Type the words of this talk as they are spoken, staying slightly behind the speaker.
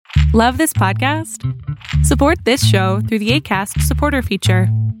Love this podcast? Support this show through the Acast supporter feature.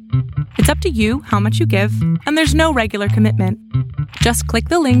 It's up to you how much you give, and there's no regular commitment. Just click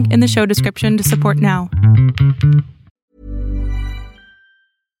the link in the show description to support now.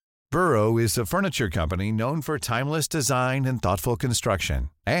 Burrow is a furniture company known for timeless design and thoughtful construction,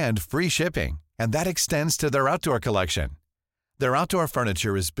 and free shipping, and that extends to their outdoor collection. Their outdoor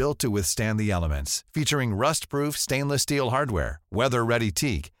furniture is built to withstand the elements, featuring rust-proof stainless steel hardware, weather-ready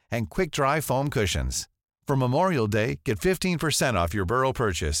teak, and quick-dry foam cushions. For Memorial Day, get 15% off your Burrow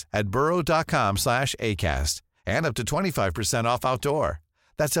purchase at burrow.com/ACAST and up to 25% off outdoor.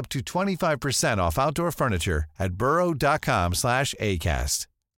 That's up to 25% off outdoor furniture at burrow.com/ACAST.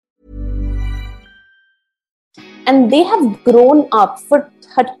 And they have grown up for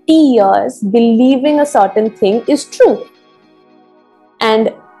 30 years believing a certain thing is true.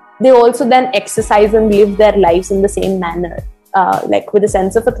 And they also then exercise and live their lives in the same manner. Like with a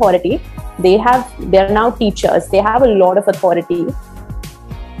sense of authority. They're now teachers. They have a lot of authority.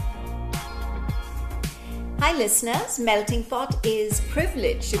 Hi listeners, Melting Pot is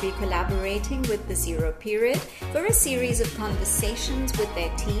privileged to be collaborating with the Zero Period for a series of conversations with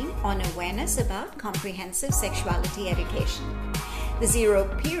their team on awareness about comprehensive sexuality education. The Zero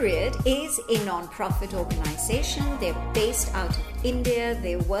Period is a non-profit organization. They're based out of India.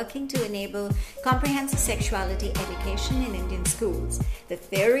 They're working to enable comprehensive sexuality education in Indian schools. The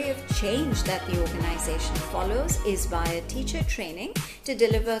theory of change that the organization follows is via teacher training to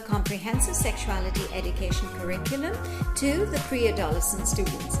deliver comprehensive sexuality education curriculum to the pre-adolescent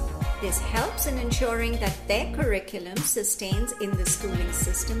students. This helps in ensuring that their curriculum sustains in the schooling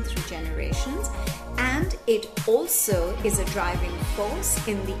system through generations, and it also is a driving force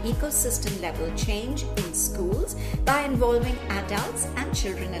in the ecosystem level change in schools by involving adults and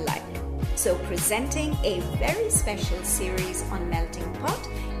children alike. So presenting a very special series on Melting Pot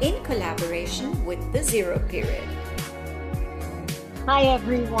in collaboration with the Zero Period. Hi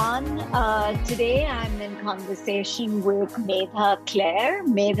everyone. Today I'm in conversation with Medha Claire.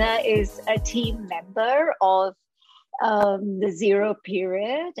 Medha is a team member of the Zero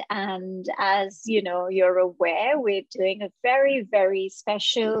Period, and as you know, you're aware, we're doing a very, very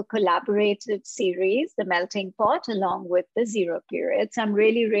special collaborative series, The Melting Pot, along with the Zero Period. So I'm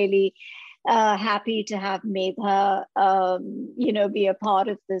really, really happy to have Medha, be a part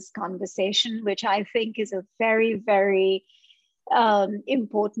of this conversation, which I think is a very, very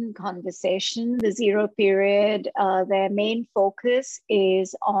important conversation. The Zero Period, their main focus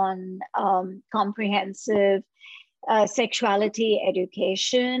is on comprehensive sexuality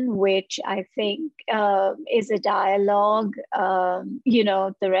education, which I think is a dialogue,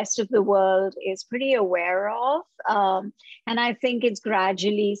 the rest of the world is pretty aware of. And I think it's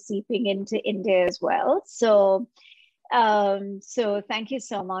gradually seeping into India as well. So thank you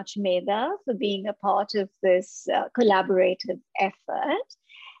so much, Medha, for being a part of this collaborative effort.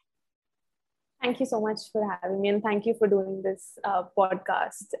 Thank you so much for having me, and thank you for doing this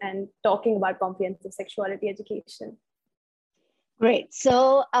podcast and talking about comprehensive sexuality education. Great.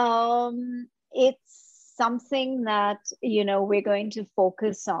 So it's something that, we're going to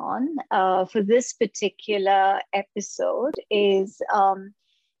focus on for this particular episode is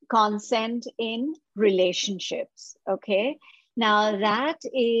consent in relationships. Okay. Now that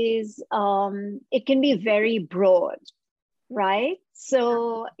is, it can be very broad, right?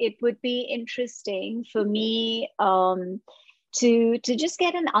 So it would be interesting for me to just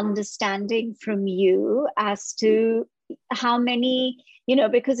get an understanding from you as to how many,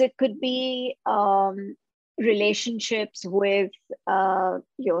 because it could be relationships with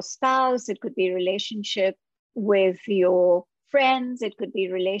your spouse, it could be relationship with your friends, it could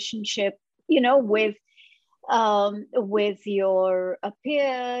be relationship, with your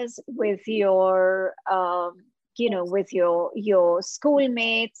peers, with your, with your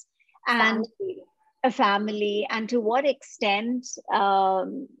schoolmates and a family. And to what extent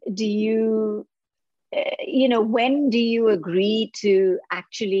do you, when do you agree to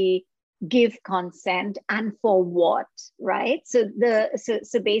actually give consent and for what, right? So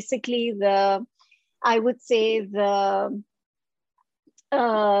basically I would say where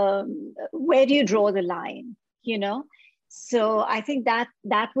do you draw the line, So I think that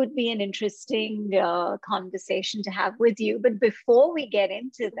would be an interesting conversation to have with you. But before we get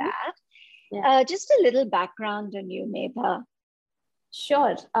into that, just a little background on you, Medha.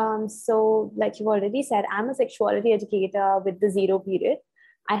 Sure. So like you've already said, I'm a sexuality educator with the Zero Period.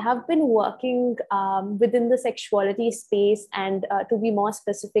 I have been working within the sexuality space and to be more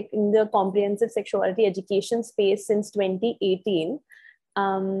specific in the comprehensive sexuality education space since 2018.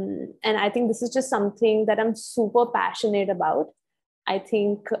 And I think this is just something that I'm super passionate about. I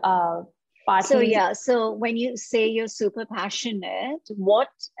think partly. So yeah, so when you say you're super passionate,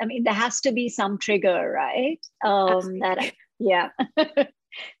 there has to be some trigger, right? Yeah.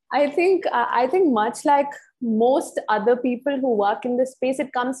 I think much like most other people who work in this space,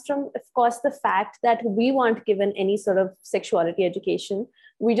 it comes from, of course, the fact that we weren't given any sort of sexuality education.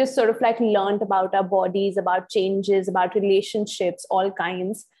 We just sort of like learned about our bodies, about changes, about relationships, all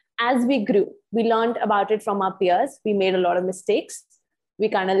kinds. As we grew, we learned about it from our peers. We made a lot of mistakes. We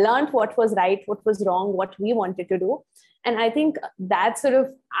kind of learned what was right, what was wrong, what we wanted to do. And I think that sort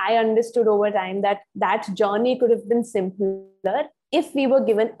of, I understood over time that that journey could have been simpler if we were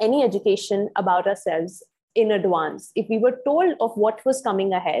given any education about ourselves in advance. If we were told of what was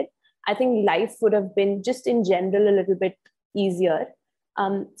coming ahead, I think life would have been just in general a little bit easier.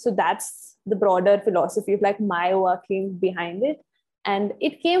 So that's the broader philosophy of like my working behind it. And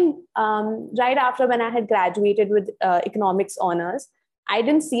it came right after when I had graduated with economics honors. I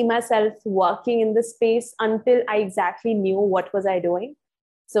didn't see myself working in this space until I exactly knew what was I doing.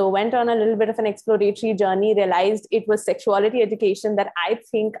 So went on a little bit of an exploratory journey, realized it was sexuality education that I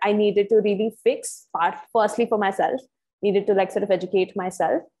think I needed to really fix, firstly for myself, needed to like sort of educate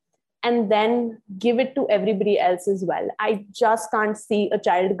myself, and then give it to everybody else as well. I just can't see a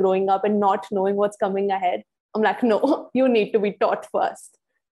child growing up and not knowing what's coming ahead. I'm like, no, you need to be taught first.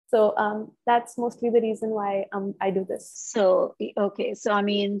 So that's mostly the reason why I do this. So, okay. So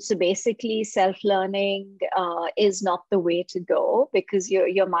basically self-learning is not the way to go because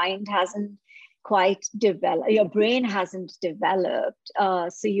your mind hasn't quite developed, your brain hasn't developed.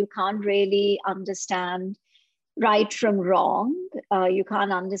 So you can't really understand right from wrong. You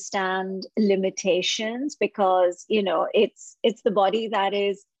can't understand limitations because, it's the body that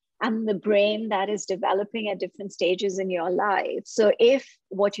is and the brain that is developing at different stages in your life. So if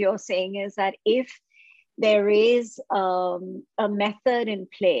what you're saying is that if there is a method in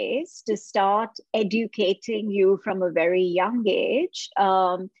place to start educating you from a very young age,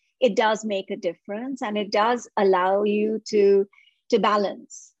 it does make a difference and it does allow you to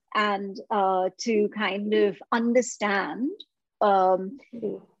balance and to kind of understand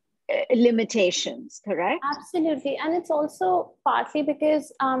limitations, correct? Absolutely. And it's also partly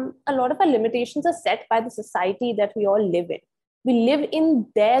because a lot of our limitations are set by the society that we all live in. We live in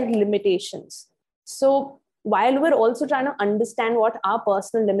their limitations. So while we're also trying to understand what our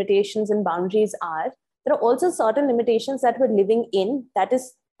personal limitations and boundaries are, there are also certain limitations that we're living in that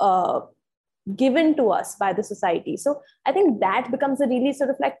is given to us by the society. So I think that becomes a really sort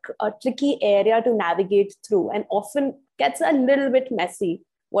of like a tricky area to navigate through and often gets a little bit messy,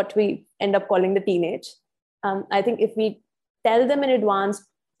 what we end up calling the teenage. I think if we tell them in advance,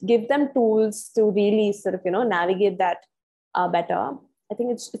 give them tools to really sort of, navigate that better, I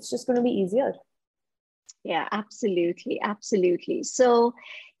think it's just going to be easier. Yeah, absolutely. Absolutely. So,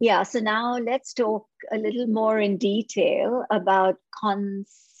 so now let's talk a little more in detail about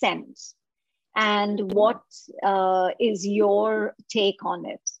consent and what is your take on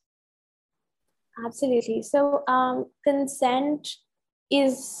it? Absolutely. So consent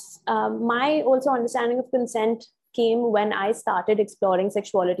is my also understanding of consent came when I started exploring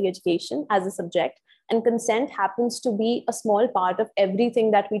sexuality education as a subject. And consent happens to be a small part of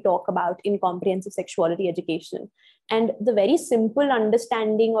everything that we talk about in comprehensive sexuality education. And the very simple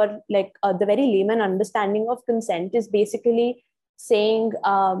understanding or like the very layman understanding of consent is basically saying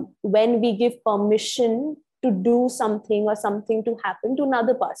when we give permission to do something or something to happen to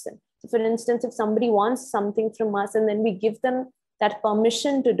another person. So for instance, if somebody wants something from us and then we give them that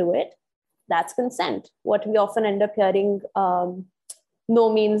permission to do it, that's consent. What we often end up hearing,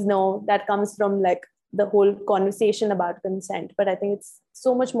 no means no, that comes from like the whole conversation about consent. But I think it's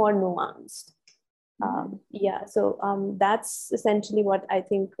so much more nuanced. So that's essentially what I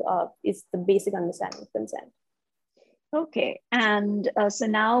think is the basic understanding of consent. Okay. And so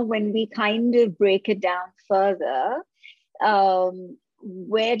now when we kind of break it down further,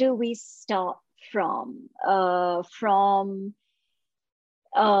 where do we start from?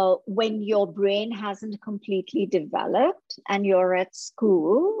 When your brain hasn't completely developed and you're at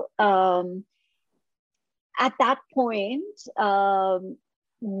school, at that point,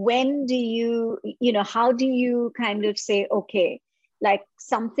 when do you, how do you kind of say, okay, like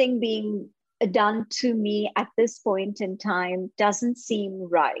something being done to me at this point in time doesn't seem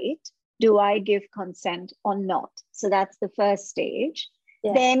right. Do I give consent or not? So that's the first stage.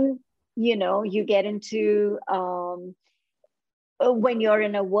 Yeah. Then, you get into when you're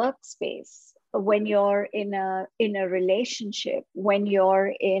in a workspace, when you're in a relationship, when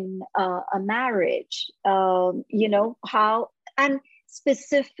you're in a marriage, how, and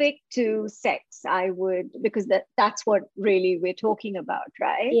specific to sex, I would, because that's what really we're talking about,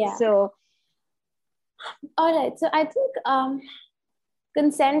 right? Yeah. So, all right. So I think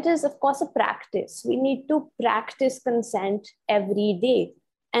consent is, of course, a practice. We need to practice consent every day.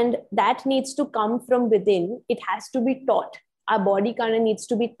 And that needs to come from within. It has to be taught. Our body kind of needs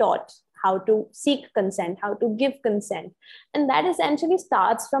to be taught how to seek consent, how to give consent. And that essentially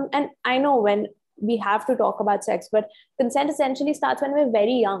starts from, and I know when we have to talk about sex, but consent essentially starts when we're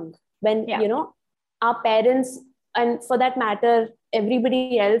very young, when, our parents, and for that matter,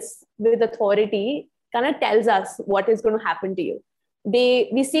 everybody else with authority kind of tells us what is going to happen to you.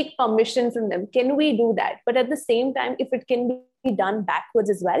 We seek permission from them. Can we do that? But at the same time, if it can be done backwards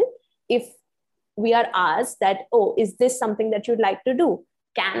as well, if we are asked that, oh, is this something that you'd like to do?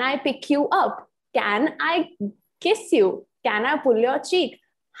 Can I pick you up? Can I kiss you? Can I pull your cheek?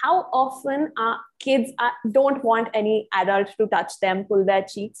 How often our kids don't want any adult to touch them, pull their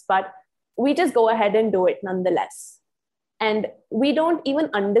cheeks, but we just go ahead and do it nonetheless. And we don't even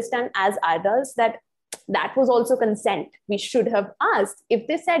understand as adults that was also consent. We should have asked. If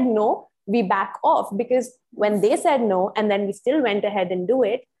they said no, we back off, because when they said no and then we still went ahead and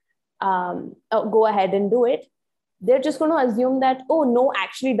go ahead and do it, they're just going to assume that, oh, no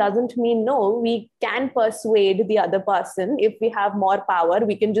actually doesn't mean no. We can persuade the other person. If we have more power,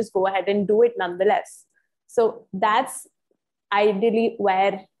 we can just go ahead and do it nonetheless. So that's ideally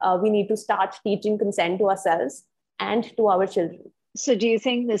where we need to start teaching consent to ourselves and to our children. So do you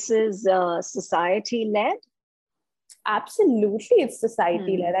think this is society-led? Absolutely, it's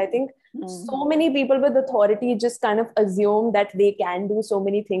society-led. I think so many people with authority just kind of assume that they can do so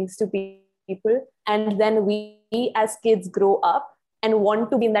many things to people. And then we as kids grow up and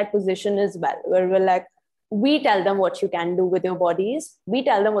want to be in that position as well, where we're like, we tell them what you can do with your bodies. We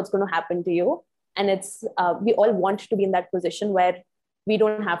tell them what's going to happen to you. And it's we all want to be in that position where we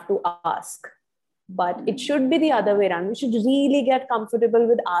don't have to ask. But it should be the other way around. We should really get comfortable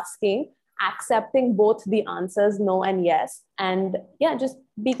with asking, accepting both the answers, no and yes. And just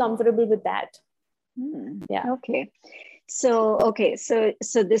be comfortable with that. Yeah. Okay. So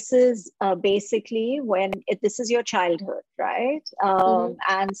this is basically this is your childhood, right?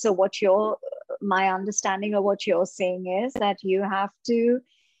 And so my understanding of what you're saying is that you have to,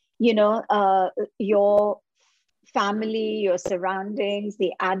 your family, your surroundings,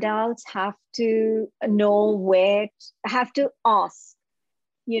 the adults have to know have to ask,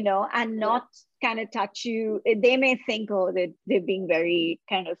 and not kind of touch you. They may think, oh, they're being very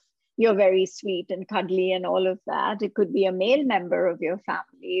kind of, you're very sweet and cuddly and all of that. It could be a male member of your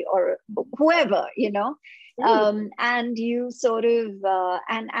family or whoever, and you sort of,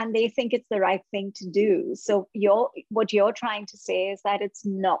 and they think it's the right thing to do. So what you're trying to say is that it's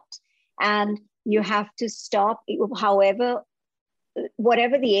not. And you have to stop, whatever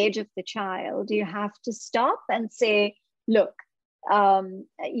the age of the child, you have to stop and say, look,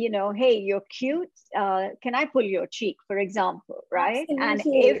 hey, you're cute. Can I pull your cheek, for example, right?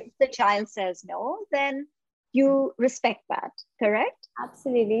 Absolutely. And if the child says no, then you respect that, correct?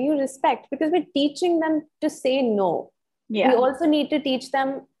 Absolutely, you respect, because we're teaching them to say no. Yeah. We also need to teach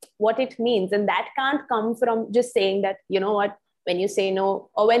them what it means. And that can't come from just saying that, you know what, when you say no,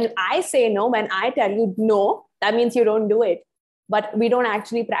 or when I say no, when I tell you no, that means you don't do it. But we don't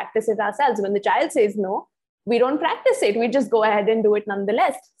actually practice it ourselves. When the child says no, we don't practice it. We just go ahead and do it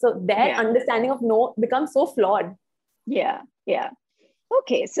nonetheless. So their understanding of no becomes so flawed. Yeah.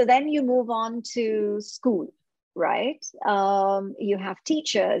 Okay, so then you move on to school, right? You have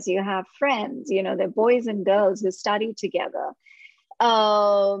teachers, you have friends, they're boys and girls who study together.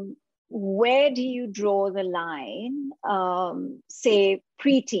 Where do you draw the line? Say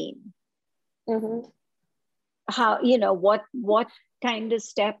preteen. Mm-hmm. How, what kind of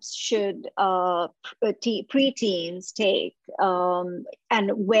steps should preteens take? And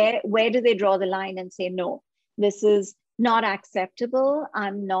where do they draw the line and say, no, this is not acceptable.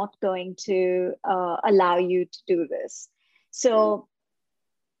 I'm not going to allow you to do this. So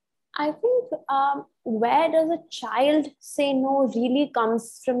I think where does a child say no really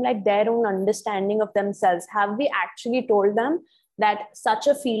comes from like their own understanding of themselves. Have we actually told them that such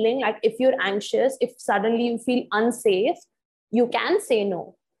a feeling, like if you're anxious, if suddenly you feel unsafe, you can say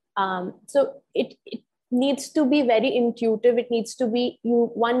no. So it needs to be very intuitive. It needs to be,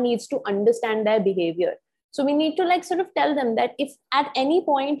 one needs to understand their behavior. So we need to like sort of tell them that if at any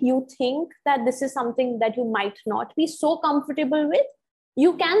point you think that this is something that you might not be so comfortable with,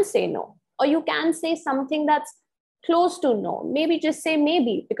 you can say no, or you can say something that's close to no. Maybe just say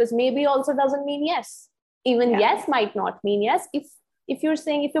maybe, because maybe also doesn't mean yes. Even yes might not mean yes. If you're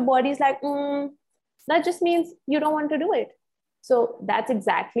saying, if your body's like, that just means you don't want to do it. So that's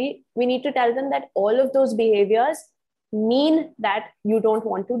exactly, we need to tell them that all of those behaviors mean that you don't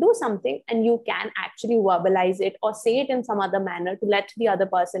want to do something, and you can actually verbalize it or say it in some other manner to let the other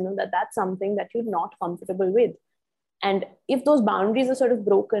person know that that's something that you're not comfortable with. And if those boundaries are sort of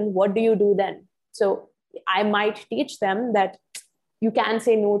broken, what do you do then? So I might teach them that you can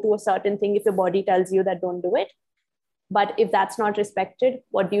say no to a certain thing if your body tells you that don't do it. But if that's not respected,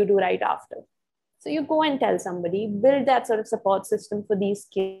 what do you do right after? So you go and tell somebody, build that sort of support system for these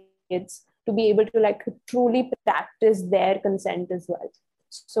kids to be able to like truly practice their consent as well.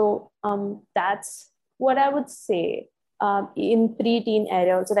 So that's what I would say in pre-teen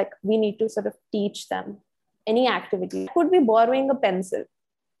area. Also, like we need to sort of teach them any activity. It could be borrowing a pencil.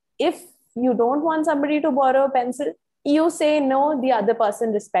 If you don't want somebody to borrow a pencil, you say no, the other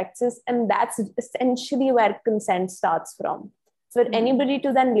person respects it. And that's essentially where consent starts from. For anybody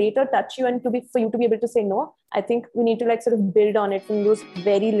to then later touch you and for you to be able to say no, I think we need to like sort of build on it from those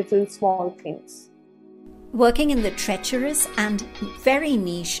very little small things. Working in the treacherous and very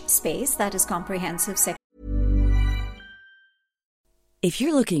niche space that is comprehensive sex. If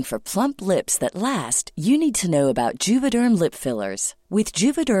you're looking for plump lips that last, you need to know about Juvederm lip fillers. With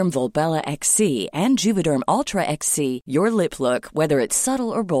Juvederm Volbella XC and Juvederm Ultra XC, your lip look, whether it's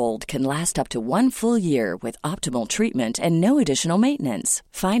subtle or bold, can last up to 1 full year with optimal treatment and no additional maintenance.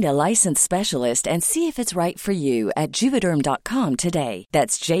 Find a licensed specialist and see if it's right for you at Juvederm.com today.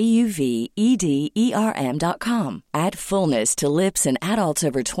 That's JUVEDERM.com. Add fullness to lips in adults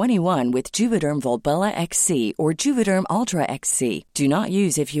over 21 with Juvederm Volbella XC or Juvederm Ultra XC. Do not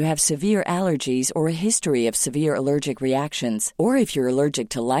use if you have severe allergies or a history of severe allergic reactions, or if you're allergic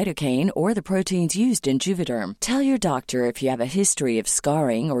to lidocaine or the proteins used in Juvederm. Tell your doctor if you have a history of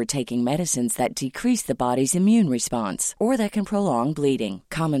scarring or taking medicines that decrease the body's immune response or that can prolong bleeding.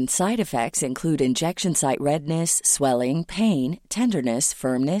 Common side effects include injection site redness, swelling, pain, tenderness,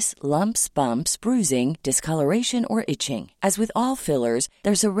 firmness, lumps, bumps, bruising, discoloration, or itching. As with all fillers,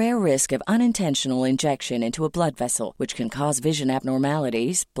 there's a rare risk of unintentional injection into a blood vessel, which can cause vision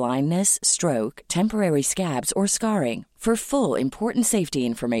abnormalities, blindness, stroke, temporary scabs, or scarring. For full, important safety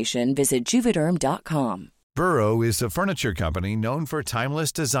information, visit Juvederm.com. Burrow is a furniture company known for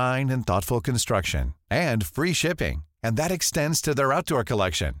timeless design and thoughtful construction, and free shipping, and that extends to their outdoor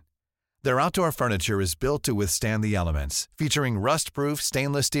collection. Their outdoor furniture is built to withstand the elements, featuring rust-proof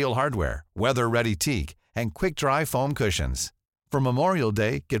stainless steel hardware, weather-ready teak, and quick-dry foam cushions. For Memorial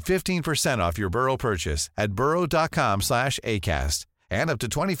Day, get 15% off your Burrow purchase at burrow.com/ACAST, and up to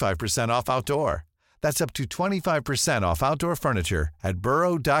 25% off outdoor. That's up to 25% off outdoor furniture at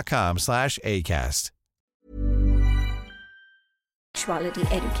burrow.com/ACAST. Sexuality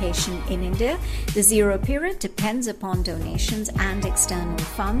education in India. The zero period depends upon donations and external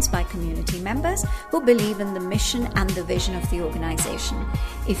funds by community members who believe in the mission and the vision of the organization.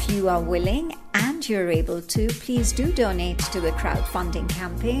 If you are willing and you're able to, please do donate to the crowdfunding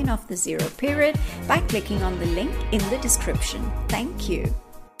campaign of the zero period by clicking on the link in the description. Thank you.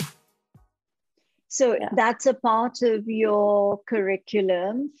 So that's a part of your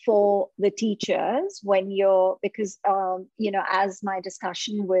curriculum for the teachers because, as my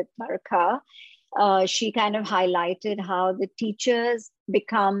discussion with Marika, she kind of highlighted how the teachers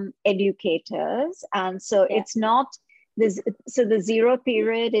become educators. And so it's not this. So the zero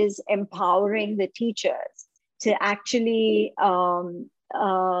period is empowering the teachers to actually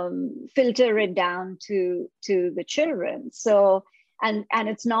filter it down to the children. So, and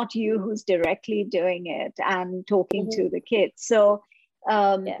it's not you who's directly doing it and talking to the kids. So,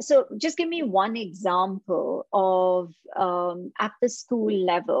 so just give me one example of at the school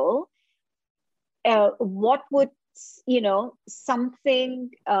level, what would,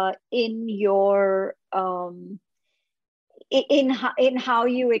 something in your, in how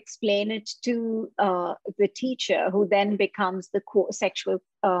you explain it to the teacher, who then becomes the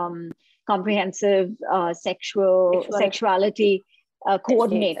comprehensive sexuality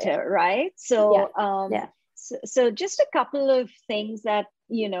coordinator, right? So, so just a couple of things that,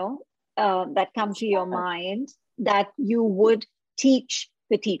 that come to your mind that you would teach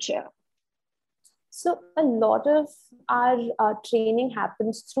the teacher. So a lot of our training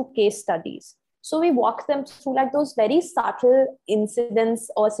happens through case studies. So we walk them through like those very subtle incidents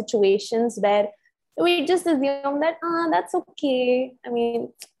or situations where we just assume that, that's okay. I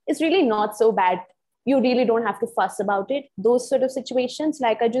mean, it's really not so bad. You really don't have to fuss about it. Those sort of situations,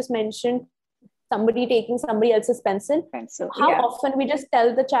 like I just mentioned, somebody taking somebody else's pencil. How often we just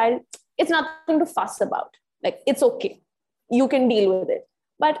tell the child, it's nothing to fuss about. Like, it's okay. You can deal with it.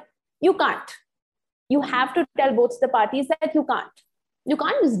 But you can't. You have to tell both the parties that you can't. You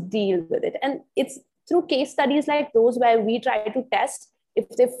can't just deal with it. And it's through case studies like those where we try to test if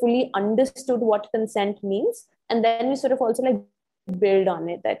they fully understood what consent means. And then we sort of also like build on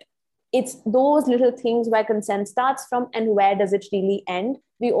it, that it's those little things where consent starts from and where does it really end.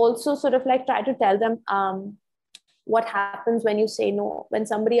 We also sort of like try to tell them what happens when you say no, when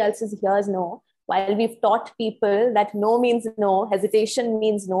somebody else hears no. While we've taught people that no means no, hesitation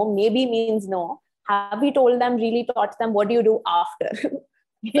means no, maybe means no, have we told them, really taught them, what do you do after?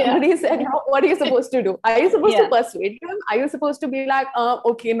 Somebody said, what are you supposed to do? Are you supposed to persuade them? Are you supposed to be like,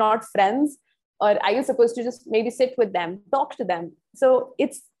 okay, not friends? Or are you supposed to just maybe sit with them, talk to them? So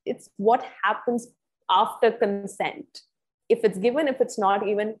it's what happens after consent. If it's given, if it's not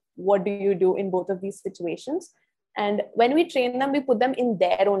given, what do you do in both of these situations? And when we train them, we put them in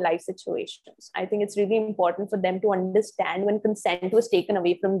their own life situations. I think it's really important for them to understand when consent was taken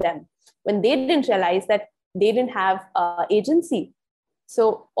away from them, when they didn't realize that they didn't have agency.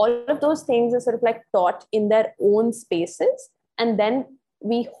 So all of those things are sort of like taught in their own spaces. And then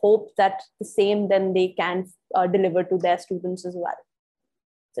we hope that the same then they can deliver to their students as well.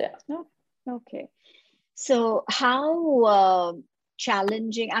 So, yeah. Okay. So how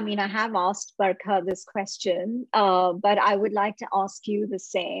challenging, I mean, I have asked Barkha this question, but I would like to ask you the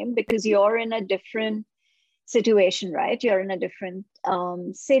same, because you're in a different situation, right? You're in a different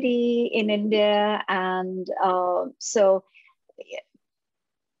city in India. And so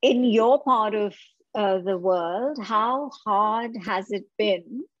in your part of the world, how hard has it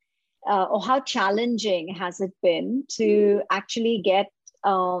been, or how challenging has it been to actually get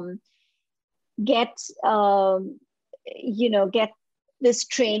this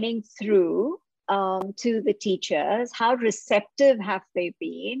training through to the teachers? How receptive have they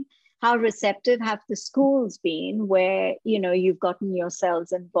been? How receptive have the schools been where, you've gotten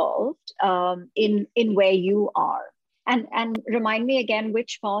yourselves involved in where you are? And remind me again,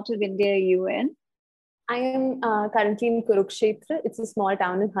 which part of India are you in? I am currently in Kurukshetra. It's a small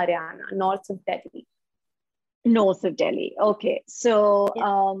town in Haryana, north of Delhi. North of Delhi. Okay. So,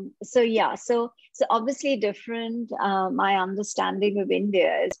 so obviously different. My understanding of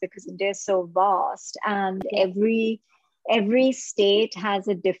India is because India is so vast, and every state has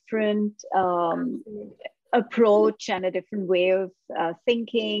a different approach and a different way of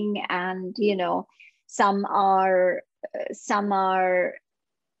thinking. And, some are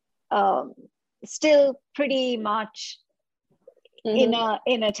still pretty much in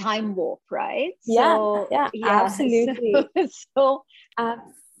a time warp, right? Absolutely. So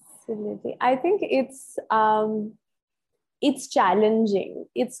absolutely, I think it's challenging.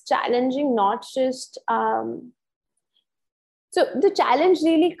 It's challenging, not just so the challenge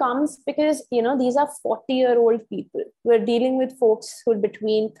really comes because these are 40-year-old people. We're dealing with folks who are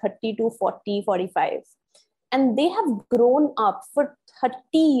between 30 to 40, 45. And they have grown up for 30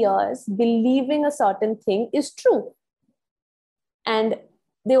 years believing a certain thing is true. And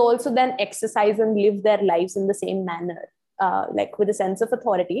they also then exercise and live their lives in the same manner, like with a sense of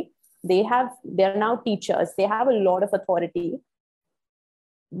authority. They're now teachers. They have a lot of authority.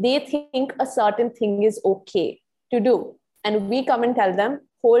 They think a certain thing is okay to do. And we come and tell them,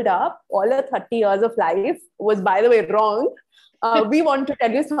 hold up, all the 30 years of life was, by the way, wrong. We want to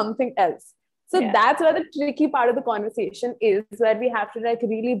tell you something else. So that's where the tricky part of the conversation is, where we have to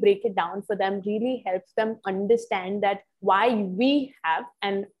really break it down for them, really help them understand that why we have,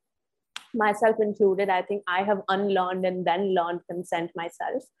 and myself included, I think I have unlearned and then learned consent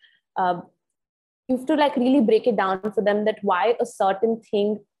myself. You have to really break it down for them, that why a certain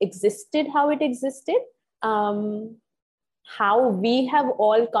thing existed, how it existed, how we have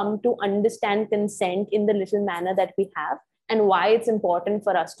all come to understand consent in the little manner that we have, and why it's important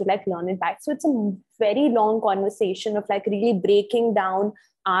for us to learn it back. So it's a very long conversation of really breaking down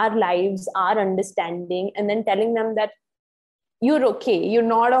our lives, our understanding, and then telling them that you're okay. You're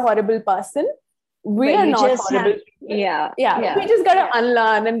not a horrible person. We are not horrible. We just got to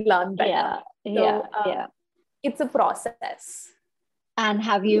unlearn and learn better. It's a process. And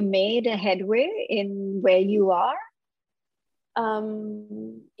have you made a headway in where you are?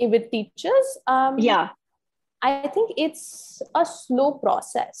 With teachers? I think it's a slow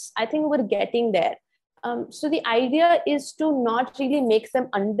process. I think we're getting there. So the idea is to not really make them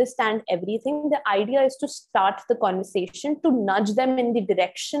understand everything. The idea is to start the conversation, to nudge them in the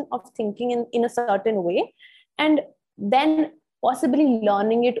direction of thinking in a certain way, and then possibly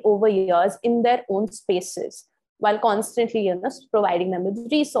learning it over years in their own spaces, while constantly providing them with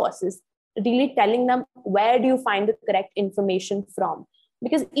resources, really telling them where do you find the correct information from.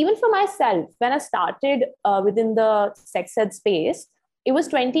 Because even for myself, when I started within the sex ed space, it was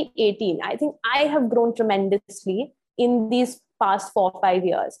 2018. I think I have grown tremendously in these past 4 or 5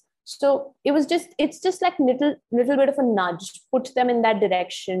 years. So it's just like little bit of a nudge, put them in that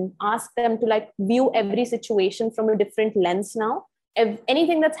direction, ask them to like view every situation from a different lens now. If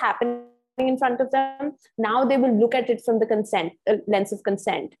anything that's happening in front of them, now they will look at it from the lens of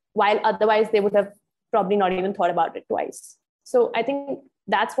consent, while otherwise they would have probably not even thought about it twice. So I think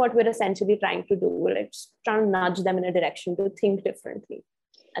that's what we're essentially trying to do. We're like just trying to nudge them in a direction to think differently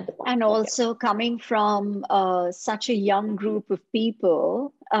at the point. And also coming from such a young group of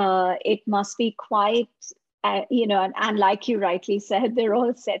people, it must be quite, and like you rightly said, they're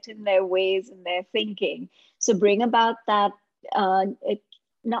all set in their ways and their thinking. So bring about that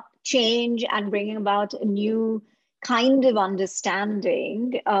not change and bringing about a new kind of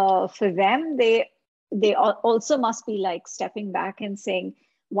understanding for them. They also must be like stepping back and saying,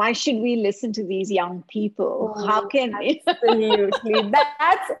 why should we listen to these young people? How can absolutely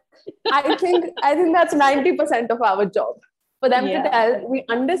I think that's 90% of our job, for them to tell, we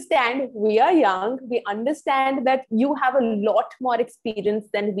understand we are young, we understand that you have a lot more experience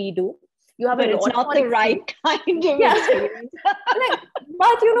than we do. You have but a lot it's not more the right kind of experience.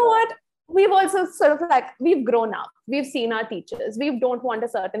 But you know what? We've also sort of like, we've grown up. We've seen our teachers. We don't want a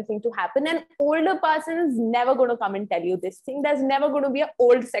certain thing to happen. An older person is never going to come and tell you this thing. There's never going to be an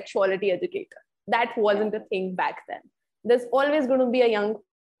old sexuality educator. That wasn't a thing back then. There's always going to be a young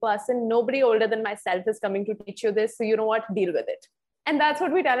person. Nobody older than myself is coming to teach you this. So you know what? Deal with it. And that's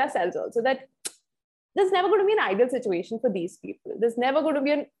what we tell ourselves also, that there's never going to be an ideal situation for these people. There's never going to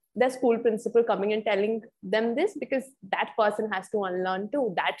be their school principal coming and telling them this, because that person has to unlearn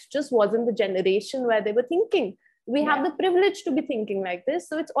too. That just wasn't the generation where they were thinking. We have the privilege to be thinking like this.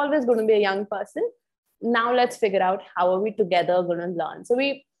 So it's always going to be a young person. Now let's figure out how are we together going to learn. So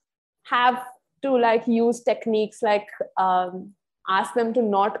we have to like use techniques like ask them to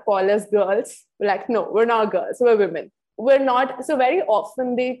not call us girls. We're like, no, we're not girls, we're women. We're not. So very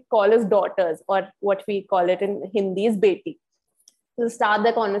often they call us daughters, or what we call it in Hindi is beti. To start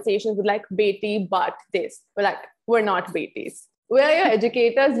the conversations with like beti, but this. We're like, we're not betis. We're your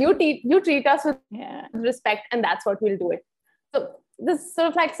educators. You treat us with respect, and that's what we'll do it. So this is sort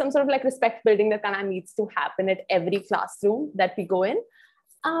of like some sort of like respect building that kind of needs to happen at every classroom that we go in.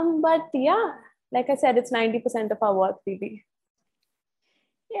 But yeah, like I said, it's 90% of our work, really.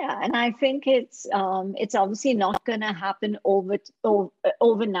 Yeah, and I think it's obviously not going to happen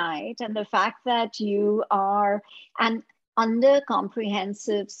overnight. And the fact that you are under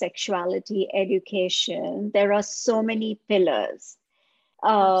comprehensive sexuality education, there are so many pillars.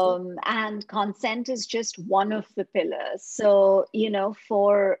 And consent is just one of the pillars. So,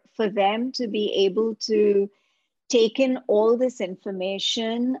 for them to be able to take in all this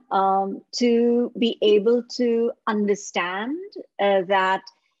information, to be able to understand that,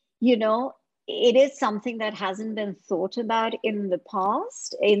 it is something that hasn't been thought about in the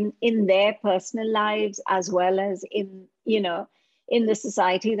past, in their personal lives, as well as in the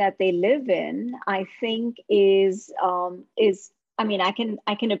society that they live in, I think is I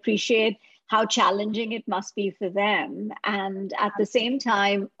can appreciate how challenging it must be for them. And at the same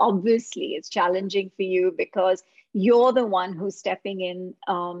time, obviously, it's challenging for you because you're the one who's stepping in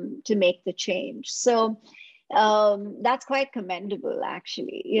to make the change. So that's quite commendable,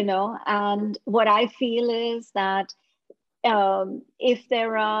 actually, And what I feel is that if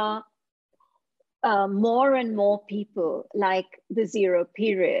there are more and more people like the Zero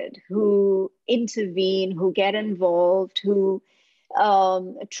Period who intervene, who get involved, who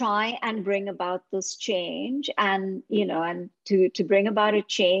try and bring about this change, and to bring about a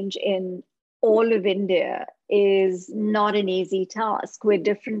change in all of India is not an easy task, with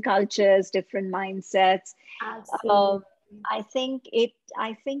different cultures, different mindsets. Absolutely. I think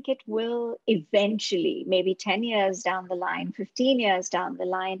it will eventually, maybe 10 years down the line, 15 years down the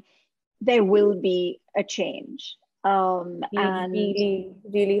line, there will be a change. And really,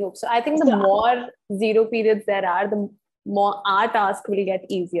 really hope so. I think the more Zero Periods there are, the more our task will get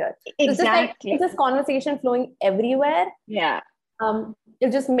easier. Exactly. It's just conversation flowing everywhere. Yeah.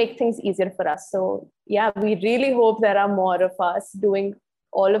 It'll just make things easier for us. So yeah, we really hope there are more of us doing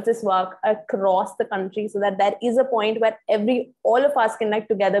all of this work across the country, so that there is a point where all of us can like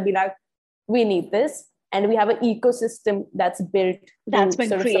together be like, we need this, and we have an ecosystem that's built, that's been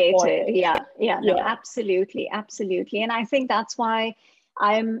created. No, absolutely, and I think that's why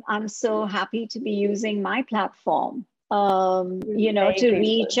I'm so happy to be using my platform to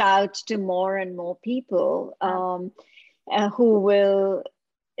reach out to more and more people who will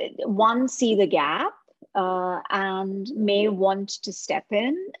see the gap and may want to step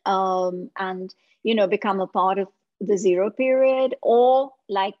in and become a part of the Zero Period, or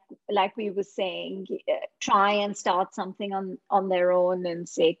like like we were saying, try and start something on their own in,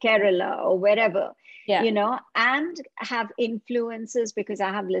 say, Kerala or wherever, and have influences, because I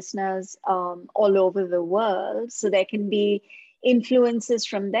have listeners all over the world. So there can be influences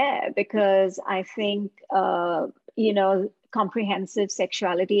from there, because I think, comprehensive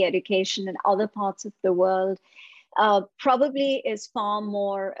sexuality education in other parts of the world probably is far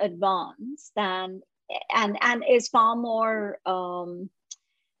more advanced than, and is far more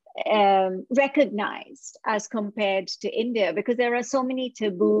recognized as compared to India, because there are so many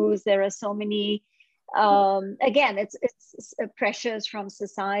taboos, there are so many, again, it's pressures from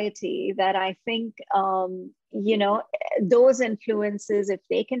society that I think, those influences, if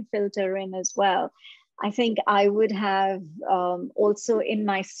they can filter in as well, I think I would have also in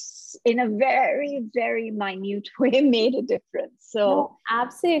a very, very minute way made a difference. So no,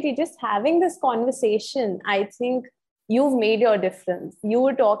 absolutely. Just having this conversation, I think you've made your difference. You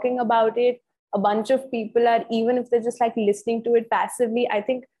were talking about it. A bunch of people are, even if they're just like listening to it passively, I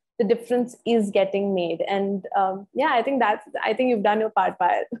think the difference is getting made. And I think you've done your part,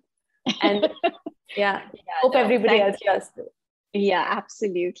 Payal. And hope everybody else does too. Yeah,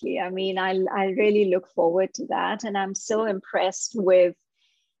 absolutely. I mean, I really look forward to that. And I'm so impressed with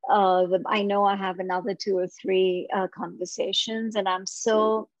I know I have another 2 or 3 conversations, and I'm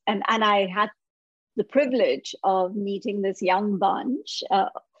so, and I had the privilege of meeting this young bunch of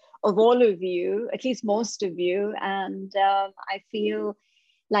all of you, at least most of you. And I feel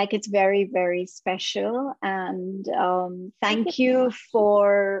like it's very, very special. And thank you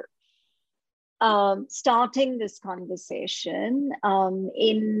for starting this conversation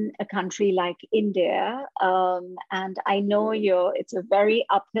in a country like India. And I know it's a very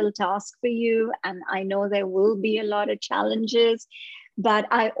uphill task for you, and I know there will be a lot of challenges, but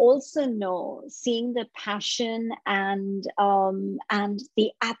I also know, seeing the passion and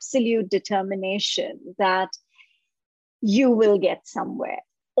the absolute determination, that you will get somewhere,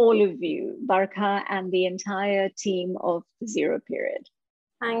 all of you, Barkha and the entire team of Zero Period.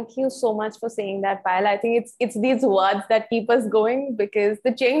 Thank you so much for saying that, Payal. I think it's these words that keep us going, because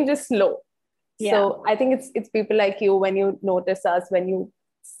the change is slow. Yeah. So I think it's people like you, when you notice us, when you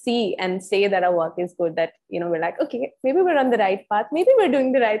see and say that our work is good, that, we're like, okay, maybe we're on the right path. Maybe we're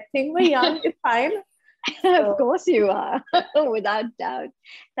doing the right thing. We're young. It's fine. Of course you are, without doubt.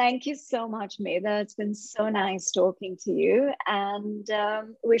 Thank you so much, Medha. It's been so nice talking to you, and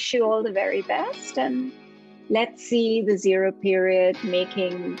wish you all the very best. And let's see the Zero Period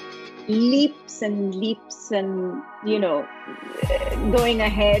making leaps and going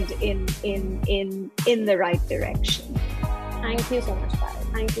ahead in the right direction. Thank you so much,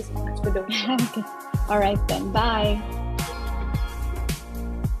 Payal. Thank you so much for doing it. Okay. All right then. Bye.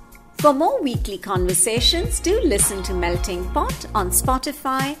 For more weekly conversations, do listen to Melting Pot on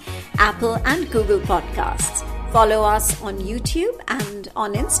Spotify, Apple, and Google Podcasts. Follow us on YouTube and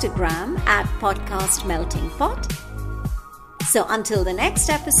on Instagram at Podcast Melting Pot. So until the next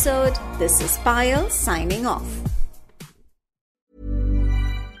episode, this is Payal signing off.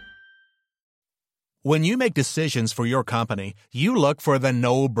 When you make decisions for your company, you look for the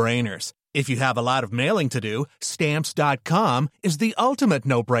no-brainers. If you have a lot of mailing to do, Stamps.com is the ultimate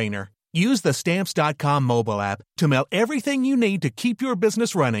no-brainer. Use the Stamps.com mobile app to mail everything you need to keep your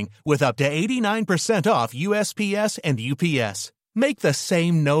business running with up to 89% off USPS and UPS. Make the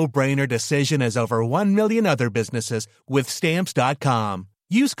same no-brainer decision as over 1 million other businesses with Stamps.com.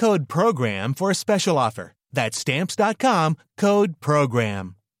 Use code PROGRAM for a special offer. That's Stamps.com, code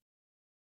PROGRAM.